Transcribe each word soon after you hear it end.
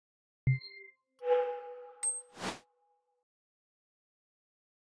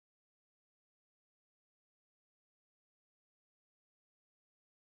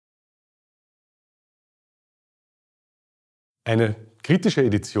Eine kritische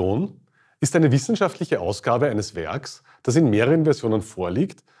Edition ist eine wissenschaftliche Ausgabe eines Werks, das in mehreren Versionen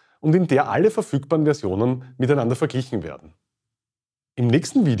vorliegt und in der alle verfügbaren Versionen miteinander verglichen werden. Im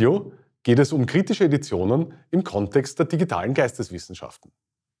nächsten Video geht es um kritische Editionen im Kontext der digitalen Geisteswissenschaften.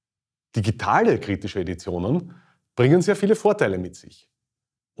 Digitale kritische Editionen bringen sehr viele Vorteile mit sich.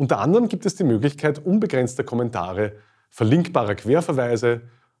 Unter anderem gibt es die Möglichkeit unbegrenzter Kommentare, verlinkbarer Querverweise,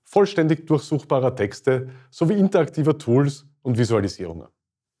 vollständig durchsuchbarer Texte sowie interaktiver Tools und Visualisierungen.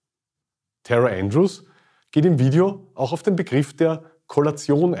 Tara Andrews geht im Video auch auf den Begriff der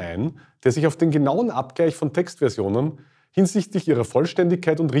Kollation ein, der sich auf den genauen Abgleich von Textversionen hinsichtlich ihrer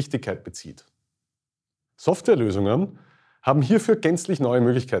Vollständigkeit und Richtigkeit bezieht. Softwarelösungen haben hierfür gänzlich neue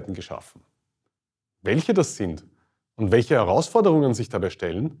Möglichkeiten geschaffen. Welche das sind und welche Herausforderungen sich dabei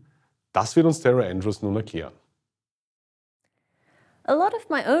stellen, das wird uns Tara Andrews nun erklären. A lot of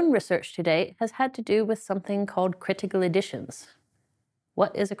my own research to date has had to do with something called critical editions.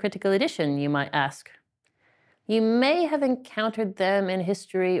 What is a critical edition, you might ask? You may have encountered them in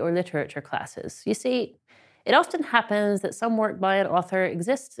history or literature classes. You see, it often happens that some work by an author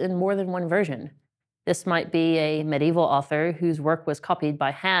exists in more than one version. This might be a medieval author whose work was copied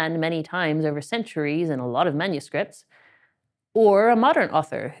by hand many times over centuries in a lot of manuscripts, or a modern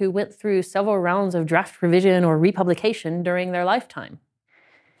author who went through several rounds of draft revision or republication during their lifetime.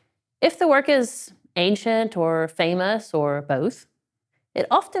 If the work is ancient or famous or both, it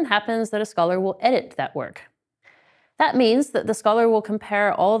often happens that a scholar will edit that work. That means that the scholar will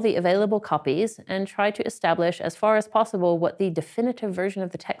compare all the available copies and try to establish as far as possible what the definitive version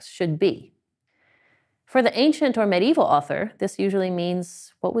of the text should be. For the ancient or medieval author, this usually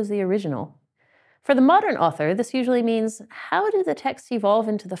means what was the original. For the modern author, this usually means how did the text evolve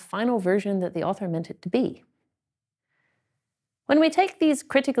into the final version that the author meant it to be? When we take these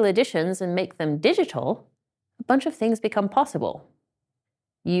critical editions and make them digital, a bunch of things become possible.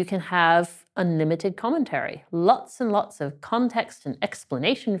 You can have unlimited commentary, lots and lots of context and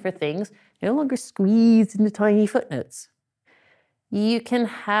explanation for things, no longer squeezed into tiny footnotes. You can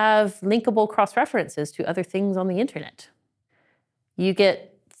have linkable cross-references to other things on the internet. You get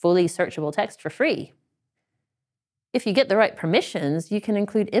fully searchable text for free. If you get the right permissions, you can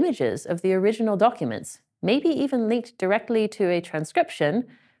include images of the original documents, maybe even linked directly to a transcription,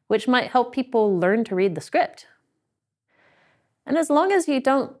 which might help people learn to read the script. And as long as you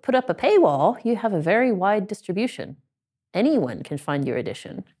don't put up a paywall, you have a very wide distribution. Anyone can find your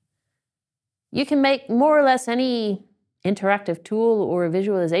edition. You can make more or less any interactive tool or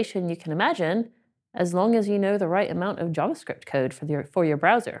visualization you can imagine, as long as you know the right amount of JavaScript code for your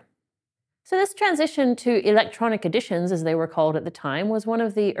browser. So this transition to electronic editions, as they were called at the time, was one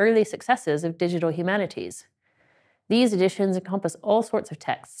of the early successes of digital humanities. These editions encompass all sorts of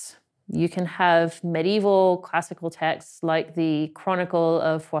texts. You can have medieval classical texts like the Chronicle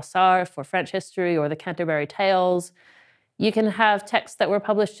of Froissart for French history or the Canterbury Tales. You can have texts that were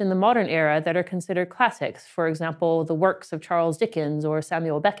published in the modern era that are considered classics, for example, the works of Charles Dickens or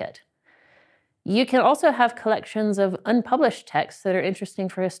Samuel Beckett. You can also have collections of unpublished texts that are interesting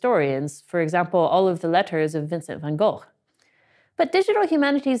for historians, for example, all of the letters of Vincent van Gogh. But digital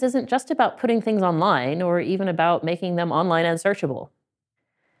humanities isn't just about putting things online or even about making them online and searchable.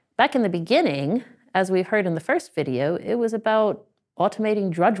 Back in the beginning, as we've heard in the first video, it was about automating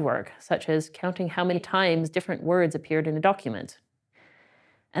drudge work, such as counting how many times different words appeared in a document.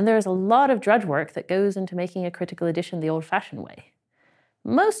 And there is a lot of drudge work that goes into making a critical edition the old-fashioned way.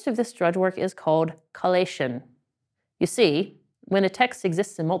 Most of this drudge work is called collation. You see, when a text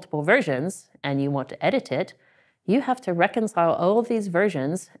exists in multiple versions and you want to edit it, you have to reconcile all of these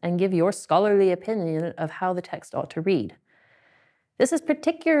versions and give your scholarly opinion of how the text ought to read. This is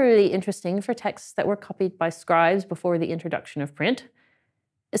particularly interesting for texts that were copied by scribes before the introduction of print,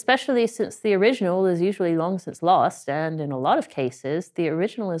 especially since the original is usually long since lost, and in a lot of cases, the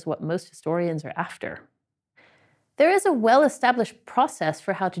original is what most historians are after. There is a well-established process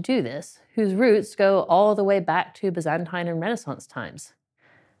for how to do this, whose roots go all the way back to Byzantine and Renaissance times.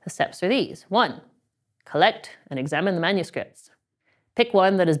 The steps are these. 1. Collect and examine the manuscripts. Pick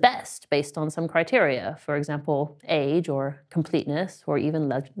one that is best based on some criteria, for example, age or completeness or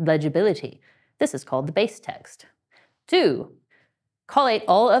even legibility. This is called the base text. 2. Collate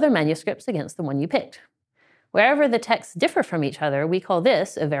all other manuscripts against the one you picked. Wherever the texts differ from each other, we call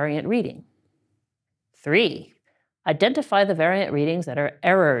this a variant reading. 3. Identify the variant readings that are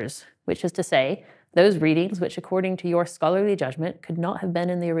errors, which is to say, those readings which, according to your scholarly judgment, could not have been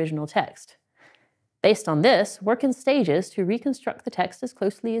in the original text. Based on this, work in stages to reconstruct the text as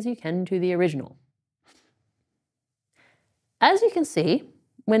closely as you can to the original. As you can see,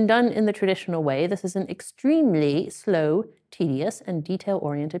 when done in the traditional way, this is an extremely slow, tedious, and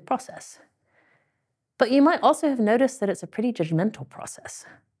detail-oriented process. But you might also have noticed that it's a pretty judgmental process.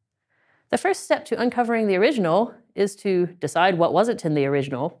 The first step to uncovering the original is to decide what wasn't in the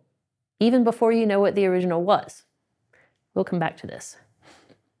original, even before you know what the original was. We'll come back to this.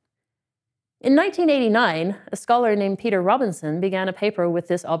 In 1989, a scholar named Peter Robinson began a paper with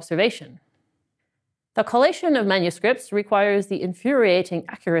this observation. The collation of manuscripts requires the infuriating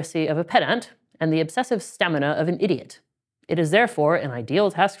accuracy of a pedant and the obsessive stamina of an idiot. It is therefore an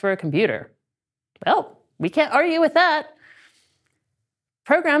ideal task for a computer. Well, we can't argue with that.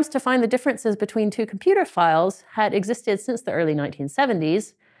 Programs to find the differences between two computer files had existed since the early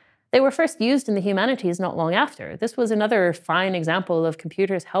 1970s. They were first used in the humanities not long after. This was another fine example of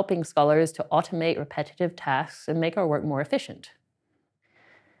computers helping scholars to automate repetitive tasks and make our work more efficient.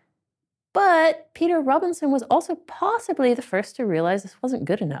 But Peter Robinson was also possibly the first to realize this wasn't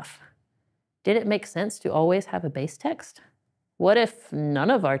good enough. Did it make sense to always have a base text? What if none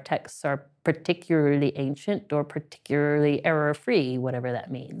of our texts are particularly ancient or particularly error-free, whatever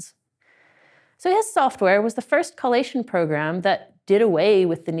that means? So his software was the first collation program that did away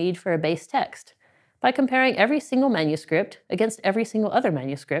with the need for a base text by comparing every single manuscript against every single other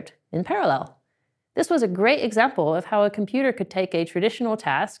manuscript in parallel. This was a great example of how a computer could take a traditional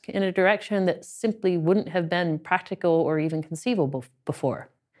task in a direction that simply wouldn't have been practical or even conceivable before.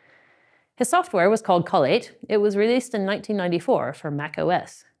 His software was called Collate. It was released in 1994 for Mac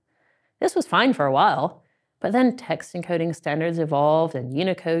OS. This was fine for a while, but then text encoding standards evolved and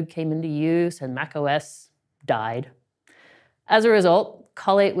Unicode came into use and Mac OS died. As a result,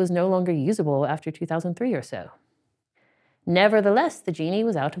 Collate was no longer usable after 2003 or so. Nevertheless, the genie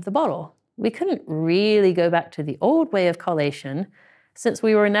was out of the bottle. We couldn't really go back to the old way of collation, since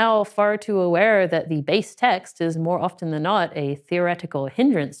we were now far too aware that the base text is more often than not a theoretical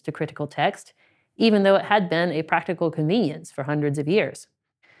hindrance to critical text, even though it had been a practical convenience for hundreds of years.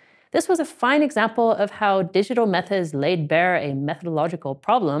 This was a fine example of how digital methods laid bare a methodological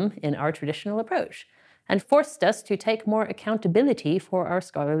problem in our traditional approach and forced us to take more accountability for our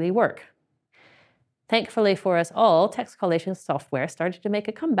scholarly work. Thankfully for us all, text collation software started to make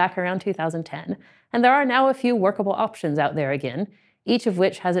a comeback around 2010, and there are now a few workable options out there again, each of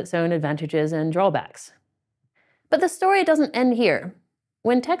which has its own advantages and drawbacks. But the story doesn't end here.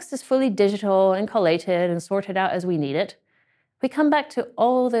 When text is fully digital and collated and sorted out as we need it, we come back to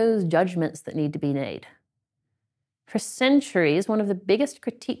all those judgments that need to be made. For centuries, one of the biggest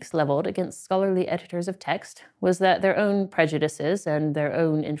critiques leveled against scholarly editors of text was that their own prejudices and their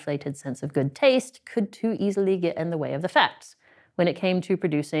own inflated sense of good taste could too easily get in the way of the facts when it came to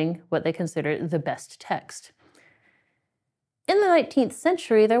producing what they considered the best text. In the 19th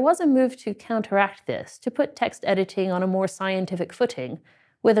century, there was a move to counteract this, to put text editing on a more scientific footing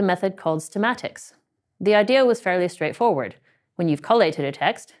with a method called stemmatics. The idea was fairly straightforward. When you've collated a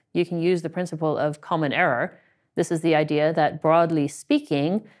text, you can use the principle of common error. This is the idea that, broadly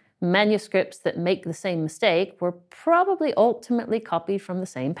speaking, manuscripts that make the same mistake were probably ultimately copied from the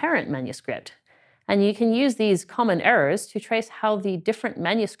same parent manuscript. And you can use these common errors to trace how the different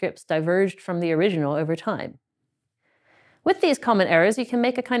manuscripts diverged from the original over time. With these common errors, you can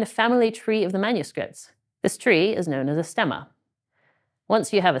make a kind of family tree of the manuscripts. This tree is known as a stemma.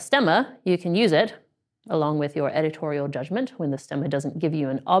 Once you have a stemma, you can use it, along with your editorial judgment when the stemma doesn't give you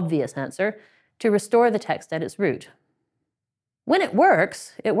an obvious answer, to restore the text at its root. When it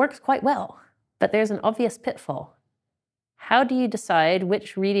works quite well, but there's an obvious pitfall. How do you decide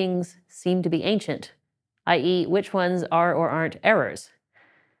which readings seem to be ancient, i.e., which ones are or aren't errors?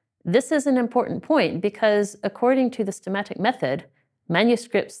 This is an important point because, according to the stemmatic method,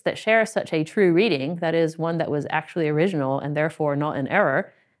 manuscripts that share such a true reading, that is, one that was actually original and therefore not an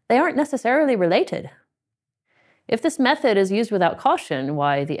error, they aren't necessarily related. If this method is used without caution,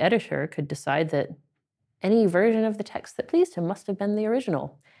 why, the editor could decide that any version of the text that pleased him must have been the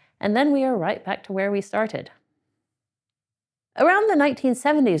original, and then we are right back to where we started. Around the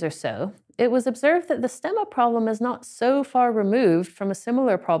 1970s or so, it was observed that the stemma problem is not so far removed from a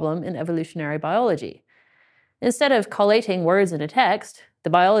similar problem in evolutionary biology. Instead of collating words in a text, the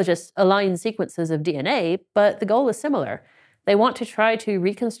biologists align sequences of DNA, but the goal is similar. They want to try to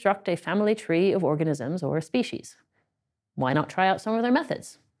reconstruct a family tree of organisms or a species. Why not try out some of their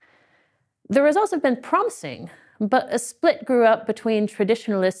methods? The results have been promising, but a split grew up between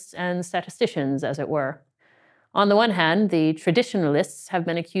traditionalists and statisticians, as it were. On the one hand, the traditionalists have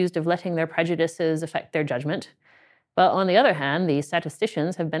been accused of letting their prejudices affect their judgment, but on the other hand, the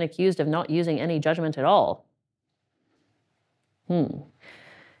statisticians have been accused of not using any judgment at all.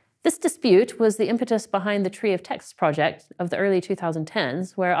 This dispute was the impetus behind the Tree of Text project of the early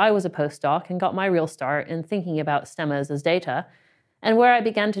 2010s, where I was a postdoc and got my real start in thinking about stemmas as data, and where I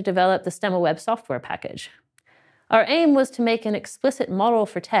began to develop the Stemma Web software package. Our aim was to make an explicit model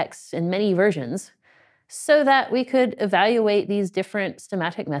for text in many versions so that we could evaluate these different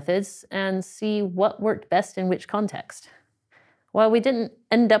stemmatic methods and see what worked best in which context. While we didn't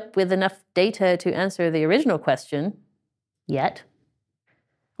end up with enough data to answer the original question, yet,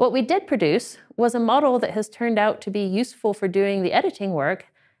 what we did produce was a model that has turned out to be useful for doing the editing work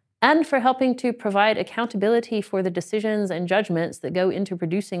and for helping to provide accountability for the decisions and judgments that go into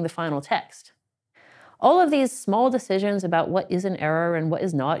producing the final text. All of these small decisions about what is an error and what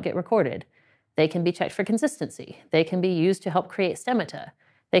is not get recorded. They can be checked for consistency. They can be used to help create stemmata.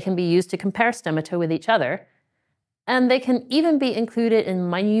 They can be used to compare stemmata with each other. And they can even be included in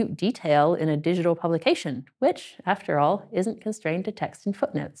minute detail in a digital publication, which, after all, isn't constrained to text and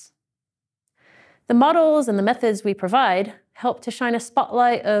footnotes. The models and the methods we provide help to shine a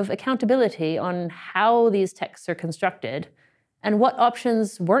spotlight of accountability on how these texts are constructed and what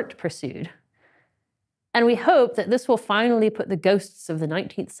options weren't pursued. And we hope that this will finally put the ghosts of the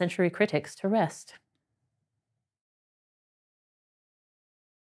 19th century critics to rest.